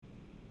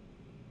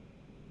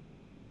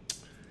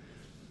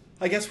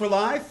I guess we're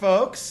live,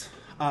 folks.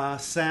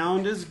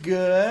 Sound is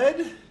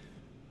good.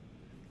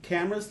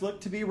 Cameras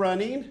look to be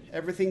running.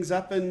 Everything's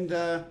up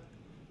and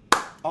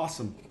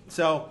awesome.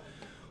 So,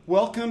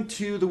 welcome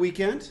to the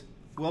weekend.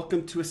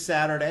 Welcome to a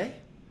Saturday.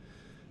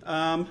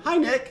 Hi,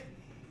 Nick.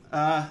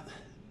 I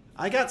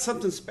got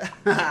something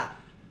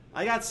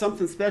I got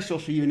something special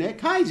for you, Nick.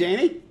 Hi,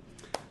 Janie.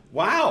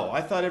 Wow, I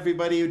thought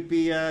everybody would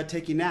be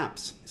taking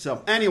naps.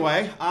 So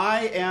anyway,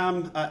 I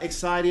am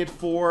excited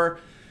for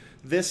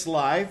this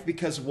live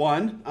because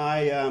one,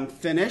 I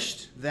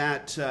finished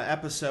that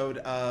episode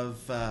of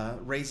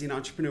Raising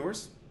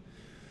Entrepreneurs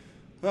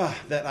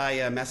that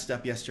I messed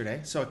up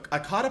yesterday. So I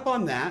caught up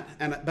on that,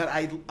 but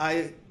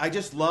I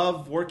just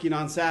love working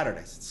on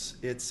Saturdays.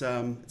 It's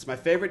my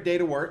favorite day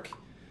to work,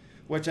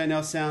 which I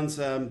know sounds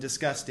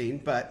disgusting,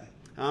 but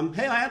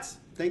hey, Lance.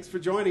 Thanks for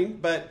joining.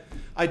 But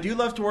I do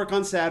love to work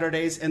on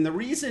Saturdays, and the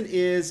reason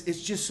is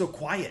it's just so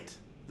quiet.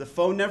 The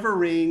phone never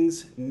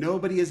rings.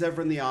 Nobody is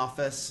ever in the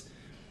office.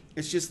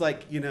 It's just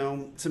like,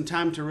 some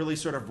time to really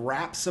sort of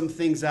wrap some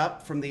things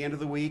up from the end of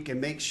the week and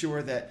make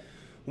sure that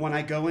when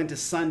I go into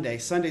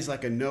Sunday's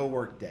like a no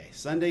work day.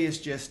 Sunday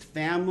is just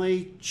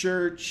family,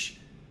 church,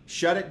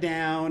 shut it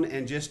down,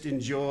 and just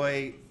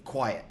enjoy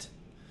quiet.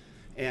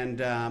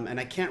 And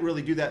I can't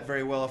really do that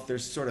very well if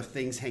there's sort of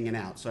things hanging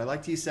out. So I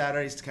like to use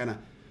Saturdays to kind of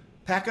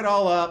pack it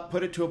all up,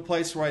 put it to a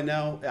place where I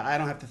know I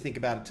don't have to think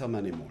about it till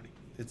Monday morning.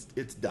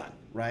 It's done,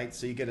 right?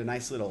 So you get a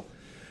nice little,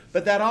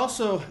 but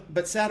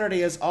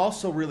Saturday is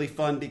also really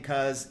fun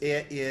because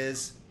it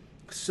is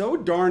so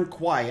darn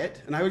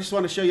quiet. And I just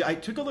want to show you, I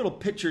took a little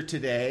picture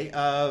today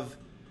of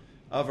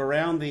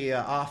around the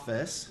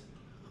office.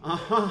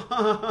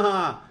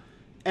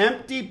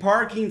 Empty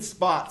parking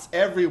spots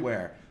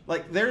everywhere.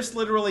 Like there's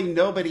literally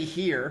nobody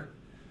here.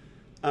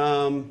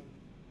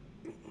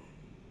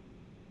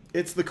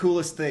 It's the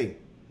coolest thing.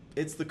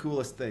 It's the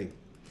coolest thing.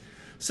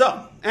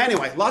 So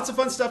anyway, lots of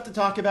fun stuff to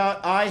talk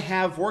about. I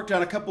have worked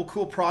on a couple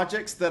cool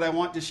projects that I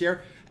want to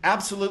share.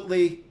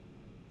 Absolutely,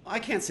 I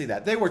can't say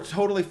that. They were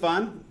totally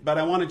fun, but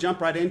I want to jump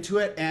right into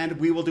it, and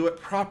we will do it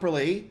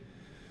properly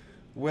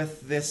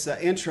with this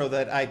intro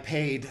that I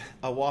paid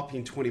a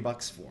whopping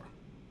 $20 for.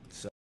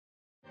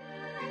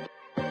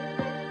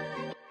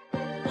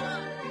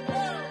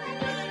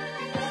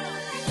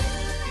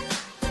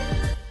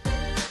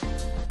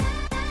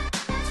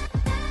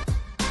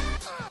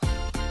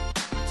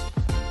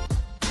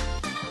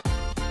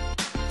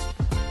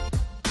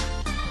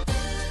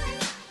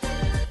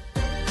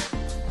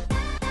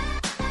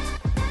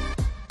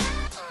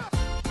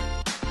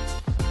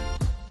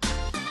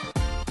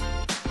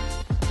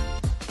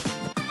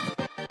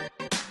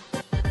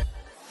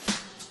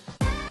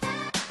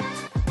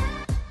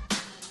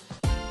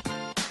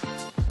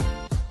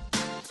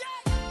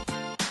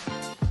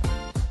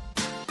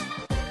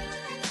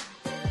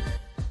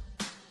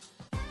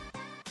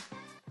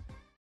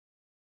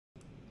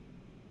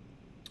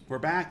 We're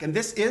back, and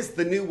this is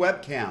the new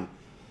webcam.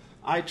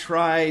 I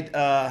tried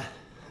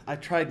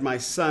my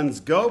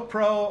son's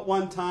GoPro at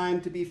one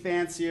time to be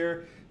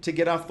fancier, to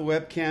get off the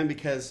webcam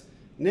because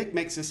Nick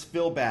makes us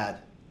feel bad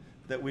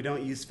that we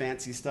don't use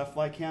fancy stuff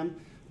like him.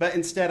 But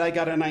instead, I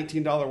got a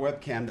 $19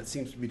 webcam that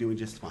seems to be doing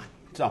just fine.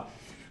 So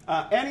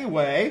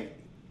anyway,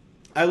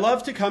 I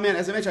love to come in.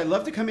 As I mentioned, I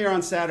love to come here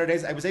on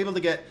Saturdays. I was able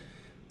to get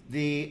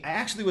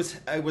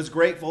I was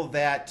grateful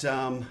that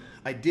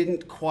I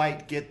didn't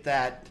quite get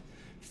that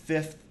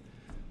fifth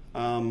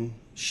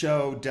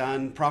show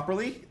done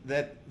properly,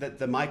 that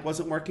the mic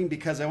wasn't working,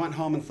 because I went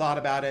home and thought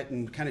about it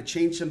and kind of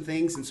changed some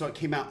things, and so it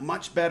came out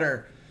much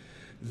better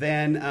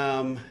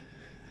than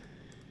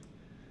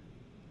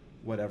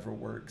whatever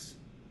works.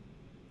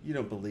 You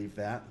don't believe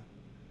that.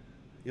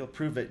 You'll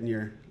prove it in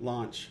your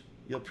launch.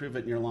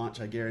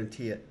 I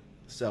guarantee it.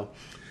 So,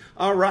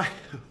 all right.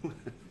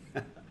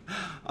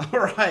 All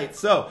right,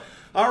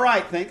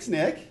 thanks,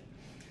 Nick.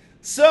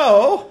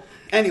 So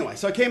anyway,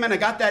 so I came in, I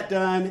got that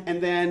done, and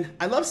then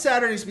I love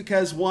Saturdays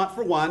because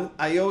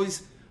I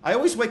always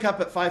wake up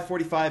at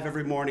 5:45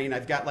 every morning.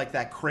 I've got like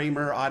that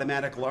Kramer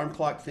automatic alarm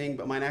clock thing,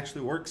 but mine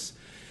actually works.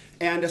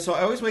 And so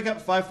I always wake up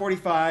at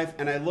 5:45,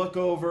 and I look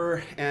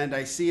over and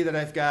I see that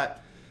I've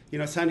got,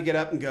 it's time to get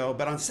up and go.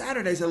 But on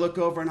Saturdays, I look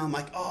over and I'm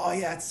like, oh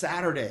yeah, it's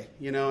Saturday,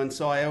 and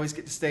so I always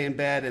get to stay in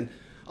bed and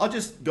I'll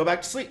just go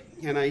back to sleep.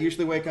 And I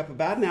usually wake up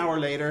about an hour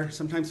later,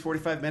 sometimes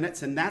 45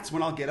 minutes, and that's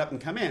when I'll get up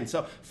and come in.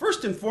 So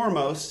first and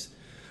foremost,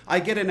 I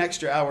get an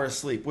extra hour of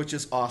sleep, which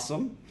is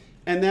awesome.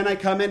 And then I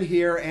come in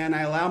here and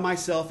I allow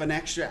myself an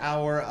extra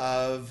hour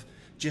of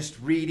just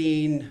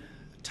reading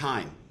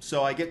time.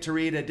 So I get to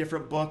read a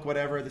different book,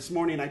 whatever. This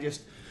morning I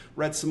just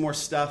read some more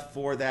stuff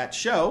for that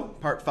show,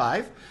 part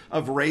 5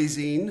 of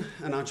Raising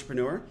an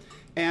Entrepreneur.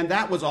 And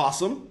that was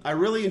awesome. I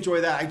really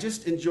enjoy that. I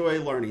just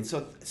enjoy learning.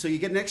 So you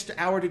get an extra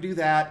hour to do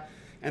that.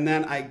 And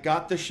then I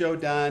got the show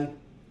done.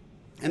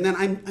 And then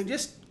I'm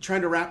just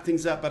trying to wrap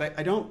things up, but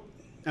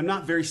I'm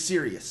not very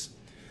serious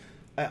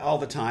all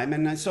the time.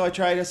 And so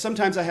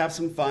sometimes I have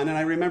some fun. And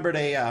I remembered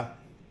I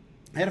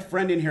had a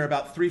friend in here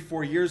about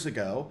 3-4 years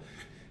ago,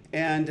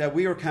 and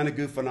we were kind of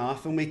goofing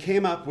off, and we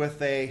came up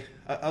with a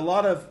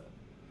lot of,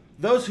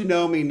 those who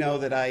know me know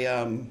that I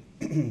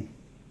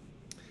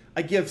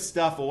I give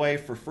stuff away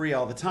for free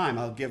all the time.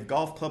 I'll give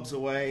golf clubs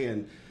away,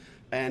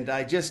 and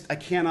I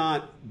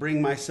cannot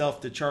bring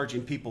myself to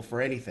charging people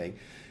for anything.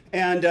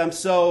 And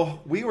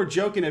so we were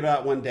joking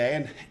about one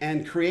day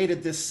and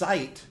created this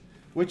site,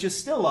 which is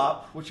still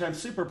up, which I'm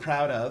super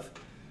proud of,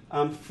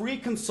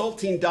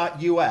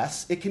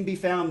 freeconsulting.us. It can be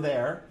found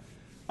there.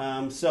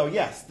 So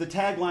yes, the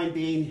tagline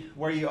being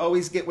where you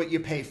always get what you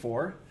pay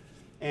for.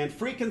 And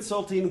free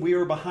consulting, we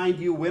are behind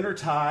you, win or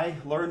tie,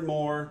 learn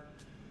more.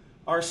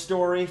 Our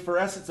story, for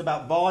us, it's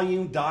about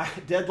volume.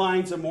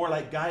 Deadlines are more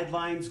like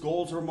guidelines.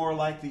 Goals are more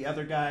like the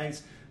other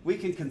guys. We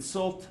can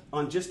consult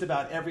on just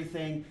about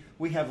everything.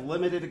 We have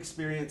limited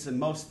experience in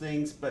most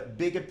things, but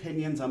big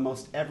opinions on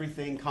most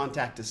everything.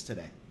 Contact us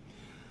today.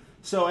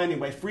 So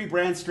anyway, free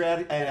brand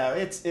strategy.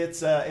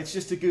 It's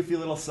just a goofy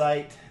little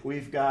site.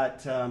 We've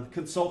got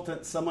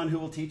consultants, someone who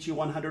will teach you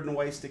 100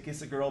 ways to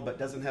kiss a girl but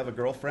doesn't have a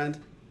girlfriend.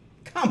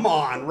 Come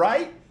on,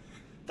 right?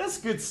 That's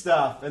good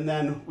stuff. And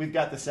then we've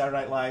got the Saturday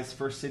Night Live's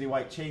first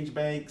citywide change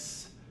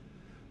banks.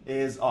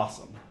 Is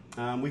awesome.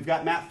 We've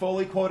got Matt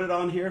Foley quoted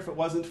on here. If it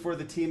wasn't for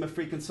the team of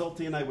Free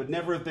Consulting, I would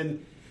never have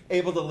been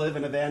able to live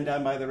in a van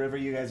down by the river.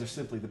 You guys are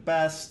simply the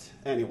best.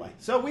 Anyway,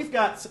 so we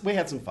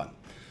had some fun.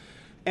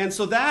 And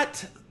so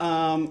that,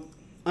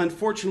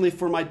 unfortunately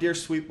for my dear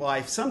sweet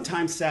wife,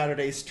 sometimes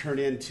Saturdays turn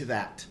into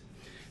that.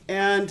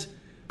 And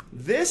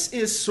this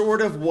is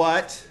sort of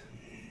what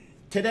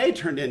today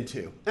turned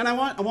into. And I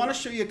want to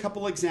show you a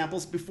couple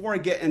examples before I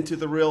get into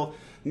the real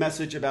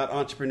message about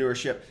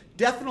entrepreneurship.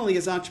 Definitely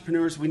as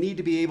entrepreneurs, we need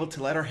to be able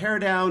to let our hair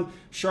down,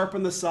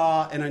 sharpen the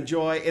saw, and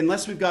enjoy,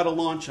 unless we've got a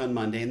launch on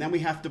Monday. And then we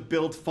have to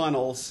build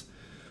funnels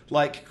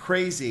like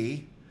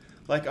crazy,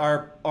 like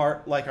our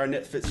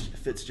Nick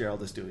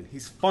Fitzgerald is doing.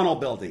 He's funnel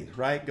building,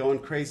 right? Going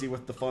crazy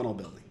with the funnel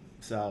building.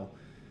 So,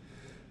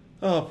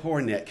 oh,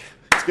 poor Nick.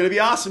 It's going to be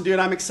awesome, dude.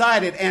 I'm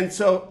excited. And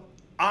so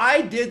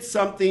I did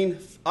something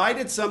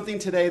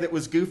today that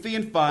was goofy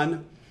and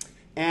fun,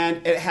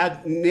 and it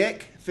had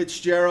Nick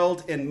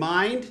Fitzgerald in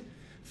mind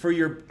for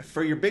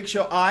your big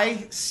show.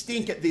 I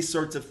stink at these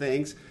sorts of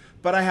things,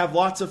 but I have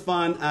lots of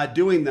fun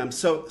doing them.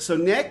 So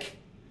Nick,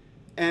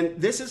 and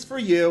this is for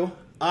you.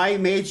 I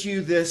made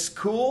you this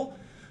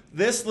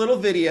little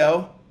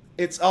video.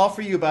 It's all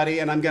for you, buddy,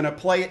 and I'm going to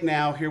play it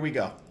now. Here we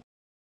go.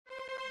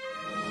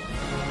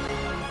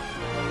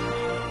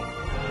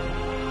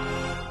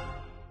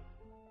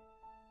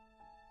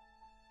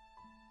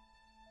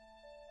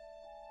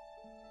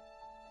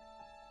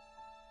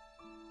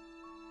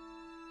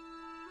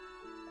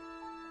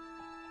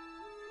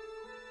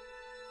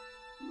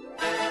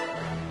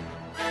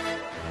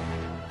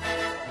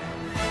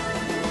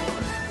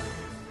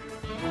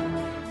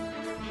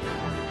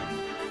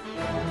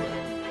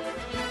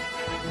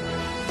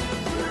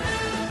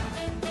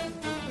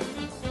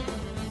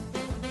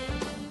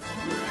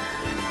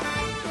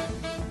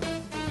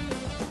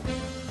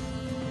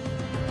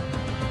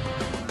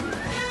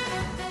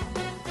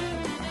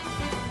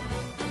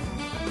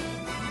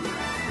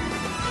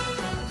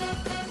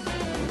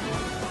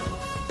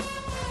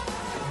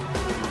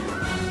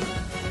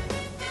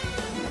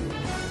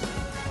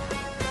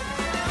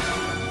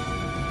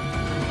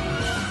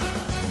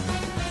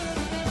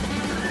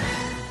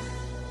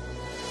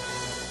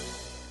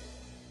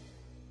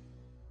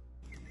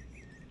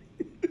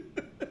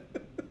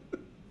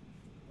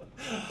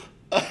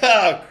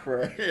 Oh,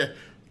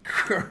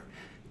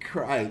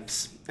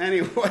 cripes.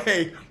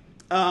 Anyway,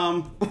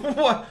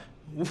 what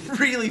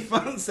really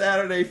fun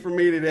Saturday for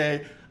me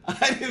today.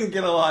 I didn't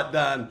get a lot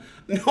done.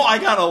 No, I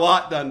got a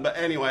lot done, but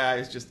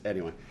anyway,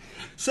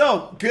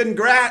 So,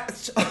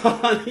 congrats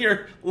on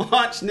your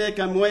launch, Nick.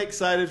 I'm way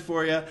excited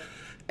for you,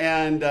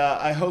 and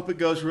I hope it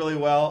goes really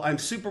well. I'm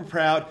super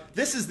proud.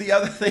 This is the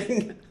other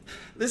thing.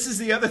 This is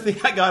the other thing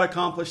I got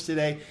accomplished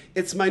today.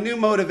 It's my new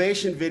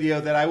motivation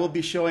video that I will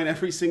be showing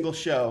every single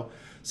show.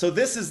 So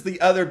this is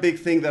the other big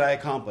thing that I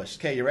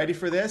accomplished. Okay, you ready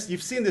for this?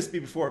 You've seen this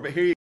before, but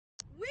here you go.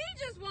 We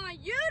just want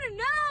you to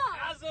know.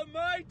 As a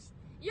mate.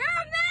 You're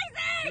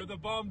amazing. You're the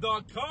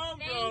bomb.com,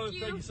 bro.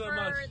 Thank you so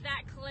much for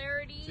that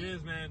clarity.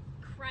 Cheers, man.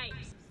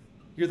 Christ.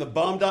 You're the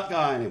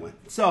bomb.com. Anyway.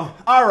 So,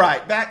 all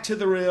right, back to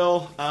the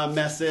real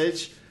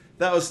message.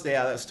 That was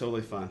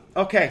totally fun.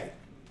 Okay.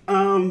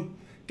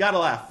 Gotta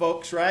laugh,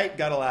 folks, right?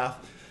 Gotta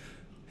laugh.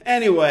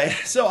 Anyway,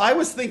 so I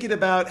was thinking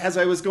about, as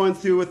I was going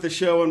through with the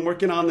show and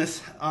working on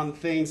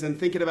things and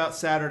thinking about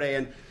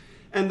Saturday,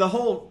 and the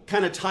whole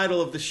kind of title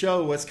of the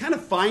show was kind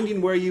of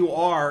finding where you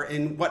are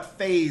in what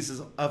phase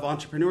of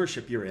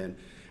entrepreneurship you're in.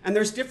 And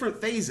there's different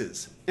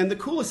phases. And the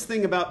coolest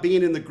thing about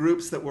being in the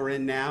groups that we're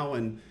in now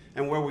and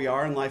where we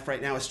are in life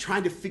right now is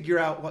trying to figure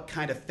out what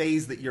kind of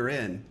phase that you're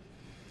in.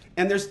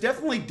 And there's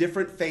definitely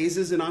different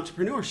phases in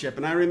entrepreneurship.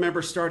 And I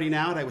remember starting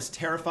out, I was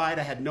terrified.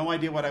 I had no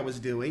idea what I was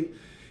doing.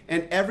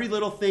 And every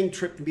little thing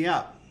tripped me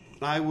up.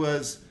 I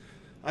was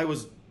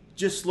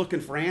just looking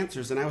for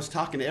answers, and I was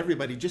talking to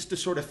everybody just to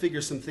sort of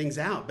figure some things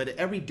out. But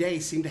every day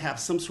seemed to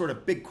have some sort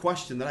of big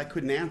question that I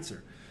couldn't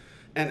answer.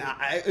 And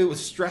it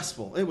was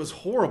stressful. It was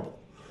horrible.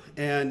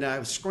 And I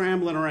was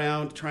scrambling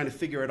around trying to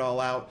figure it all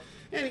out.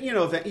 And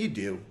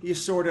you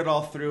sort it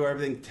all through.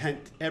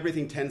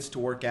 Everything tends to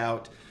work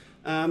out.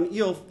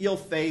 You'll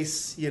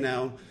face,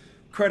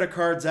 credit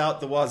cards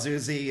out the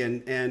wazoozy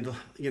and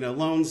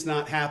loans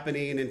not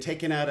happening and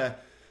taking out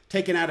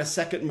a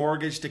second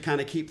mortgage to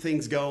kind of keep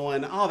things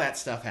going. All that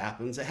stuff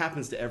happens. It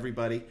happens to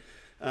everybody.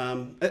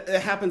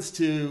 It happens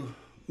to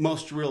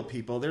most real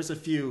people. There's a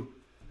few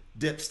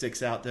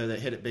dipsticks out there that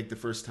hit it big the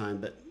first time,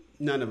 but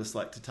none of us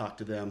like to talk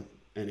to them.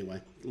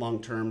 Anyway,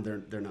 long term,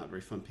 they're not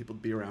very fun people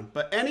to be around.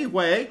 But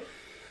anyway,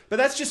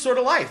 that's just sort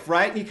of life,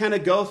 right? You kind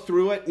of go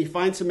through it and you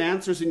find some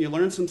answers and you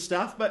learn some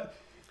stuff. But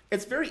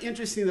it's very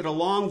interesting that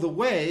along the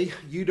way,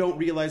 you don't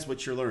realize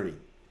what you're learning.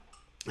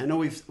 I know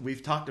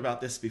we've talked about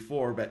this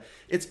before, but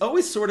it's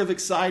always sort of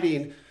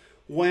exciting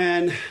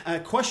when a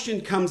question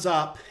comes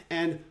up.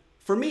 And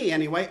for me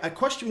anyway, a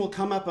question will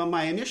come up and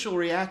my initial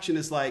reaction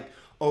is like,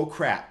 oh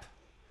crap.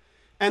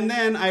 And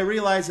then I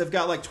realize I've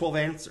got like 12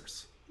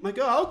 answers. I'm like,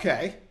 oh,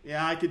 okay.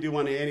 Yeah, I could do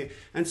one of any.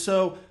 And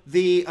so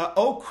the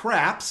oh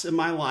craps in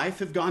my life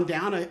have gone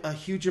down a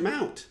huge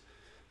amount.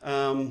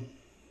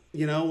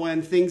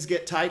 When things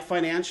get tight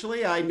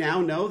financially, I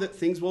now know that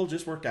things will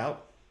just work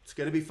out. It's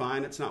going to be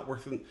fine. It's not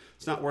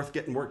worth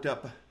getting worked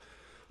up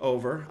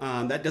over.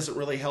 That doesn't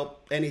really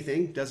help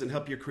anything. Doesn't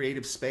help your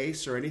creative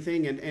space or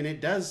anything. And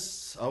it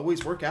does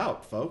always work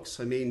out, folks.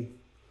 I mean,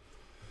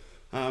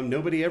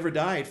 nobody ever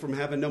died from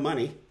having no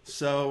money.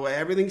 So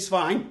everything's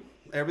fine.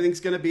 Everything's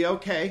going to be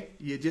okay.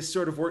 You just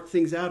sort of work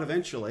things out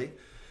eventually.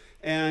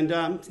 And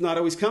it's not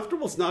always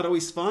comfortable. It's not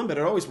always fun, but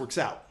it always works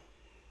out.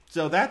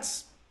 So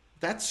that's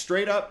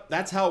straight up.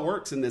 That's how it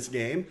works in this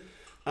game.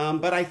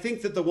 But I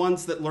think that the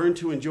ones that learn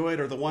to enjoy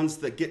it are the ones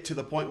that get to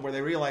the point where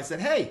they realize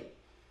that, hey,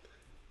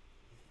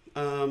 it's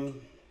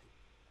going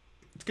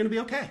to be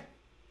okay.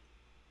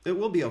 It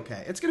will be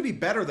okay. It's going to be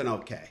better than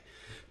okay.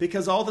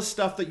 Because all the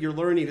stuff that you're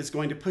learning is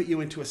going to put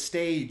you into a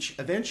stage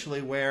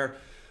eventually where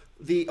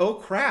the oh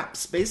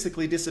craps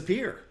basically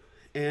disappear.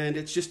 And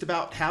it's just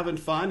about having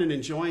fun and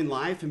enjoying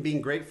life and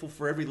being grateful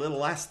for every little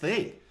last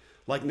thing,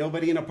 like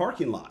nobody in a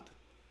parking lot.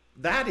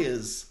 That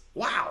is,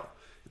 wow.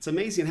 It's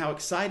amazing how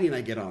exciting I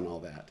get on all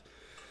that.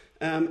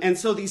 And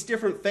so these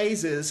different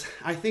phases,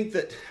 I think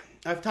that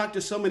I've talked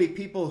to so many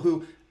people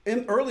who,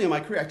 early in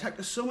my career, I talked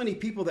to so many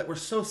people that were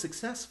so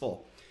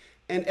successful.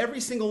 And every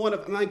single one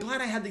of them, and I'm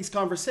glad I had these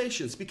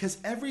conversations because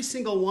every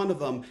single one of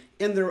them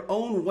in their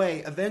own way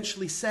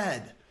eventually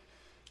said,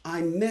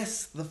 I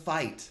miss the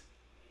fight.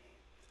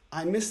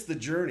 I miss the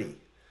journey.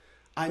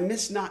 I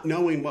miss not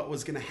knowing what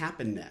was going to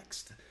happen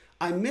next.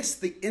 I miss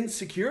the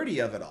insecurity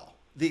of it all,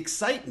 the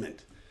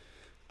excitement.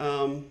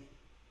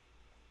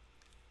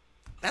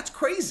 That's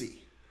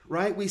crazy,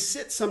 right? We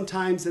sit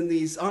sometimes in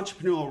these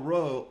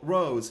entrepreneurial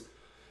rows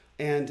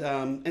and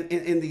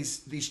in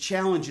these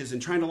challenges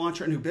and trying to launch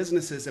our new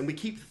businesses, and we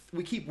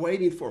keep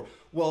waiting for,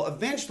 well,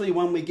 eventually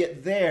when we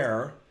get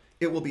there,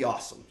 it will be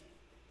awesome.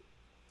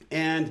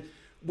 And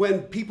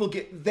when people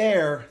get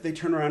there, they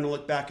turn around and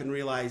look back and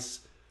realize,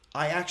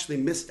 I actually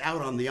missed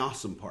out on the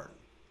awesome part.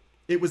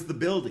 It was the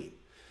building.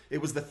 It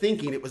was the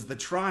thinking. It was the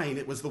trying.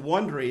 It was the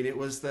wondering. It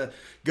was the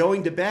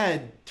going to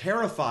bed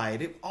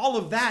terrified. All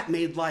of that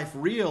made life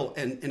real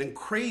and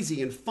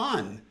crazy and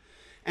fun.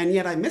 And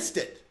yet I missed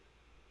it.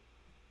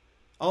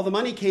 All the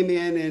money came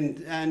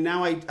in and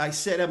now I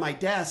sit at my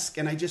desk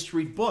and I just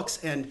read books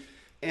and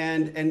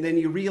then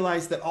you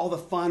realize that all the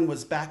fun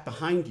was back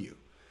behind you.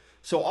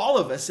 So all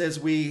of us, as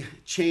we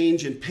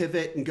change and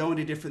pivot and go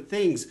into different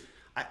things,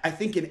 I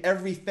think in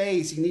every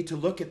phase, you need to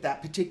look at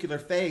that particular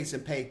phase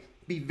and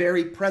be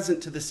very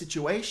present to the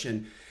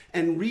situation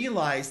and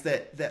realize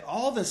that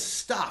all the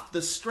stuff,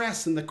 the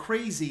stress and the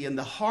crazy and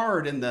the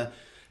hard and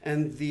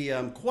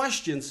the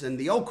questions and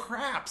the oh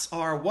craps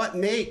are what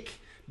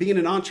make being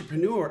an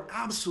entrepreneur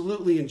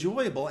absolutely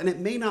enjoyable. And it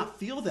may not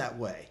feel that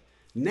way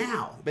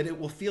now, but it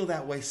will feel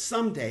that way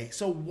someday.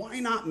 So why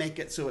not make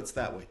it so it's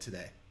that way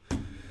today?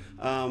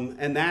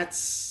 And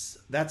that's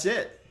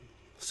it.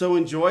 So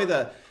enjoy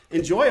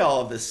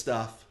all of this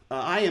stuff.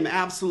 I am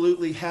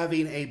absolutely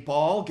having a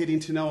ball getting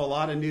to know a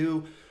lot of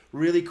new,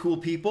 really cool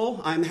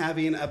people. I'm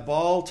having a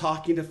ball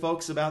talking to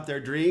folks about their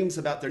dreams,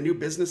 about their new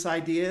business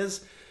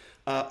ideas,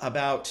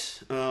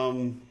 about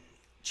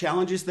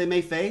challenges they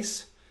may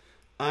face.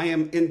 I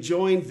am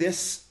enjoying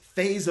this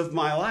phase of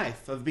my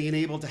life of being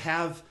able to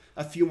have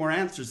a few more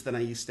answers than I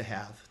used to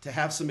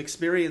have some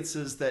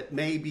experiences that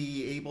may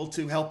be able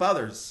to help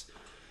others.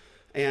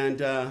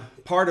 And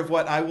part of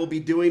what I will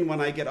be doing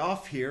when I get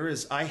off here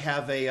is I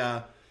have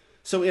in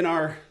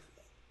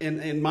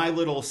my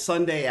little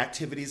Sunday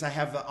activities, I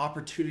have the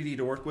opportunity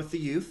to work with the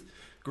youth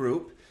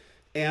group.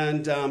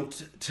 And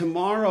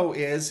tomorrow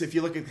is, if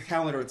you look at the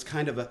calendar, it's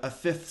kind of a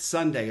fifth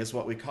Sunday is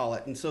what we call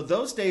it. And so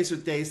those days are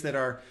days that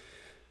are,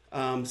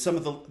 some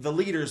of the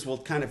leaders will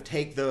kind of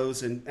take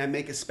those and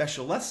make a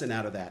special lesson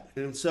out of that.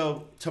 And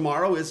so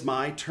tomorrow is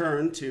my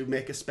turn to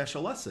make a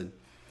special lesson.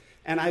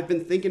 And I've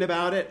been thinking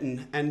about it,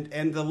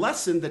 and the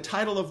lesson, the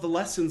title of the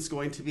lesson is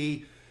going to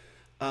be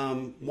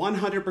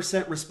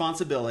 100%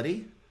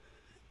 responsibility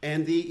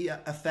and the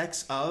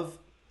effects of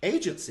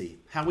agency,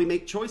 how we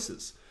make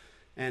choices.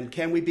 And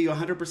can we be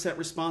 100%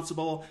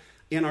 responsible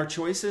in our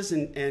choices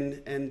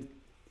and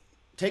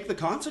take the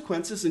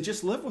consequences and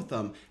just live with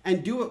them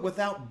and do it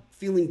without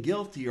feeling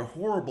guilty or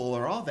horrible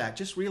or all that,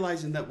 just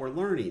realizing that we're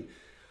learning.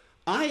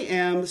 I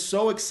am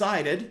so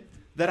excited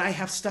that I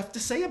have stuff to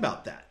say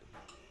about that.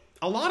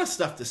 A lot of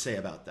stuff to say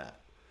about that.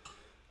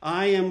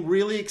 I am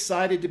really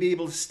excited to be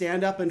able to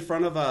stand up in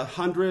front of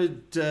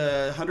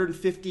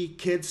 150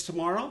 kids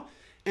tomorrow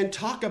and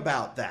talk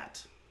about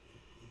that.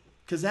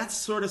 Because that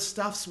sort of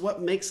stuff's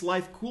what makes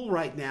life cool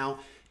right now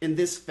in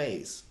this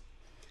phase,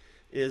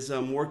 is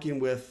working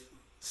with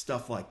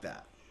stuff like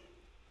that.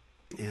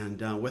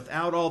 And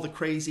without all the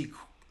crazy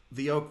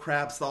VO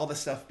craps, all the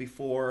stuff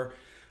before,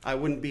 I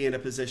wouldn't be in a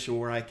position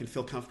where I can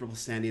feel comfortable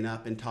standing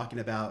up and talking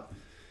about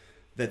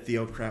that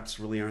the craps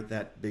really aren't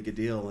that big a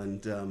deal,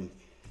 and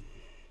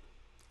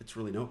it's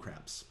really no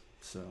craps.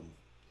 So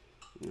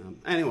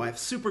anyway,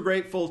 super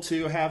grateful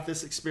to have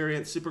this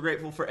experience, super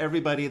grateful for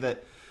everybody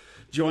that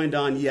joined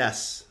on.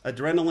 Yes,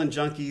 Adrenaline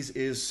Junkies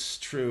is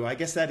true. I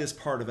guess that is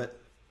part of it,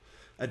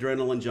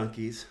 Adrenaline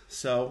Junkies.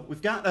 So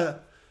we've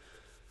got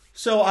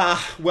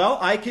well,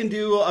 I can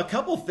do a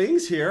couple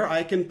things here.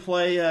 I can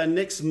play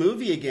Nick's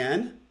movie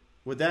again.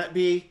 Would that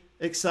be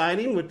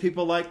exciting? Would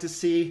people like to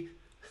see?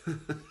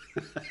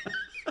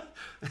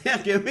 Yeah,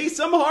 give me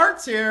some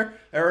hearts here,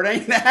 or it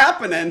ain't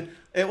happening.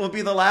 It will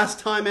be the last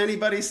time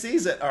anybody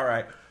sees it. All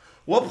right.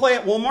 We'll play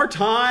it one more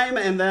time,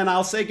 and then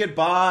I'll say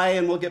goodbye,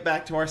 and we'll get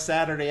back to our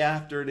Saturday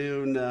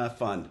afternoon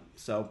fun.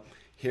 So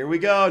here we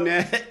go,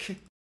 Nick.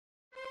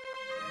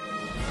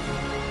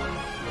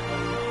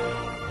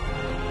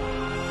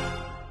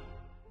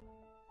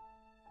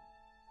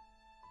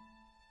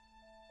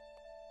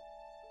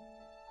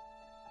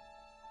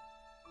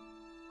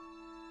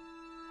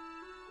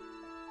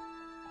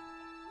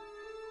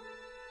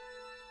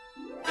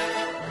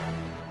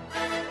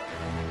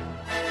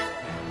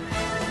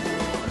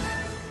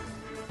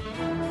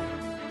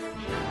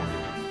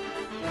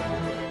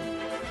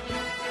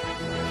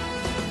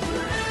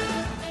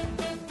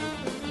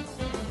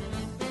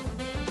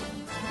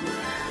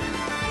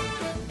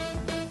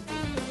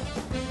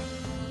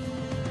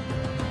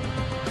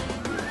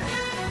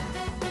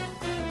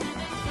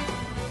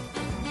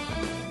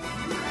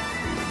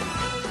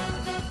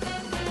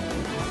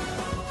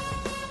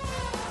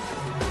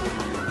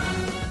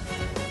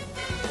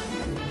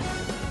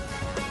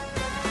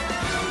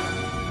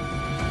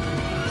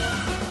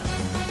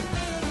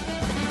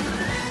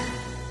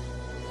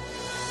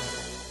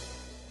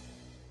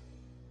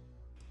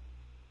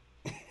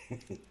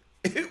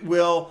 It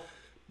will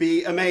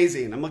be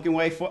amazing. I'm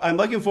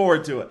looking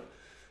forward to it.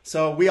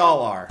 So we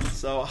all are.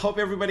 So I hope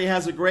everybody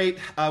has a great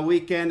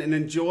weekend, an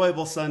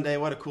enjoyable Sunday.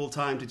 What a cool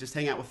time to just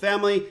hang out with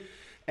family.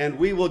 And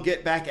we will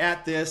get back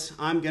at this.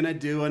 I'm going to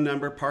do a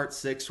number part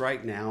 6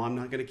 right now. I'm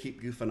not going to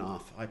keep goofing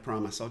off. I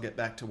promise. I'll get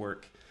back to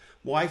work.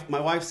 My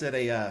wife's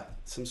at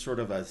some sort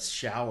of a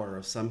shower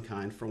of some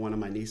kind for one of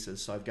my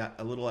nieces. So I've got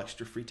a little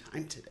extra free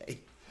time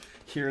today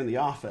here in the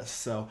office.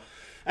 So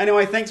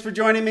anyway, thanks for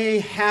joining me.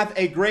 Have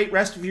a great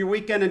rest of your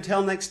weekend.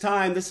 Until next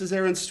time, this is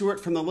Aaron Stewart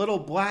from the Little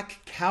Black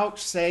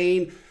Couch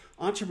saying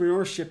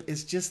entrepreneurship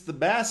is just the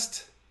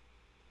best.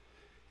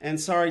 And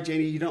sorry,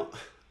 Jamie,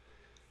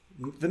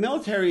 the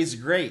military is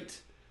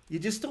great. You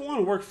just don't want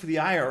to work for the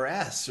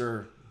IRS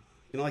or,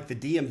 like the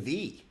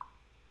DMV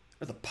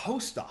or the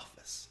post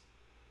office.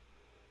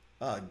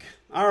 Ugh.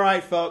 All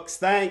right, folks.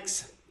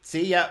 Thanks.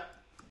 See ya.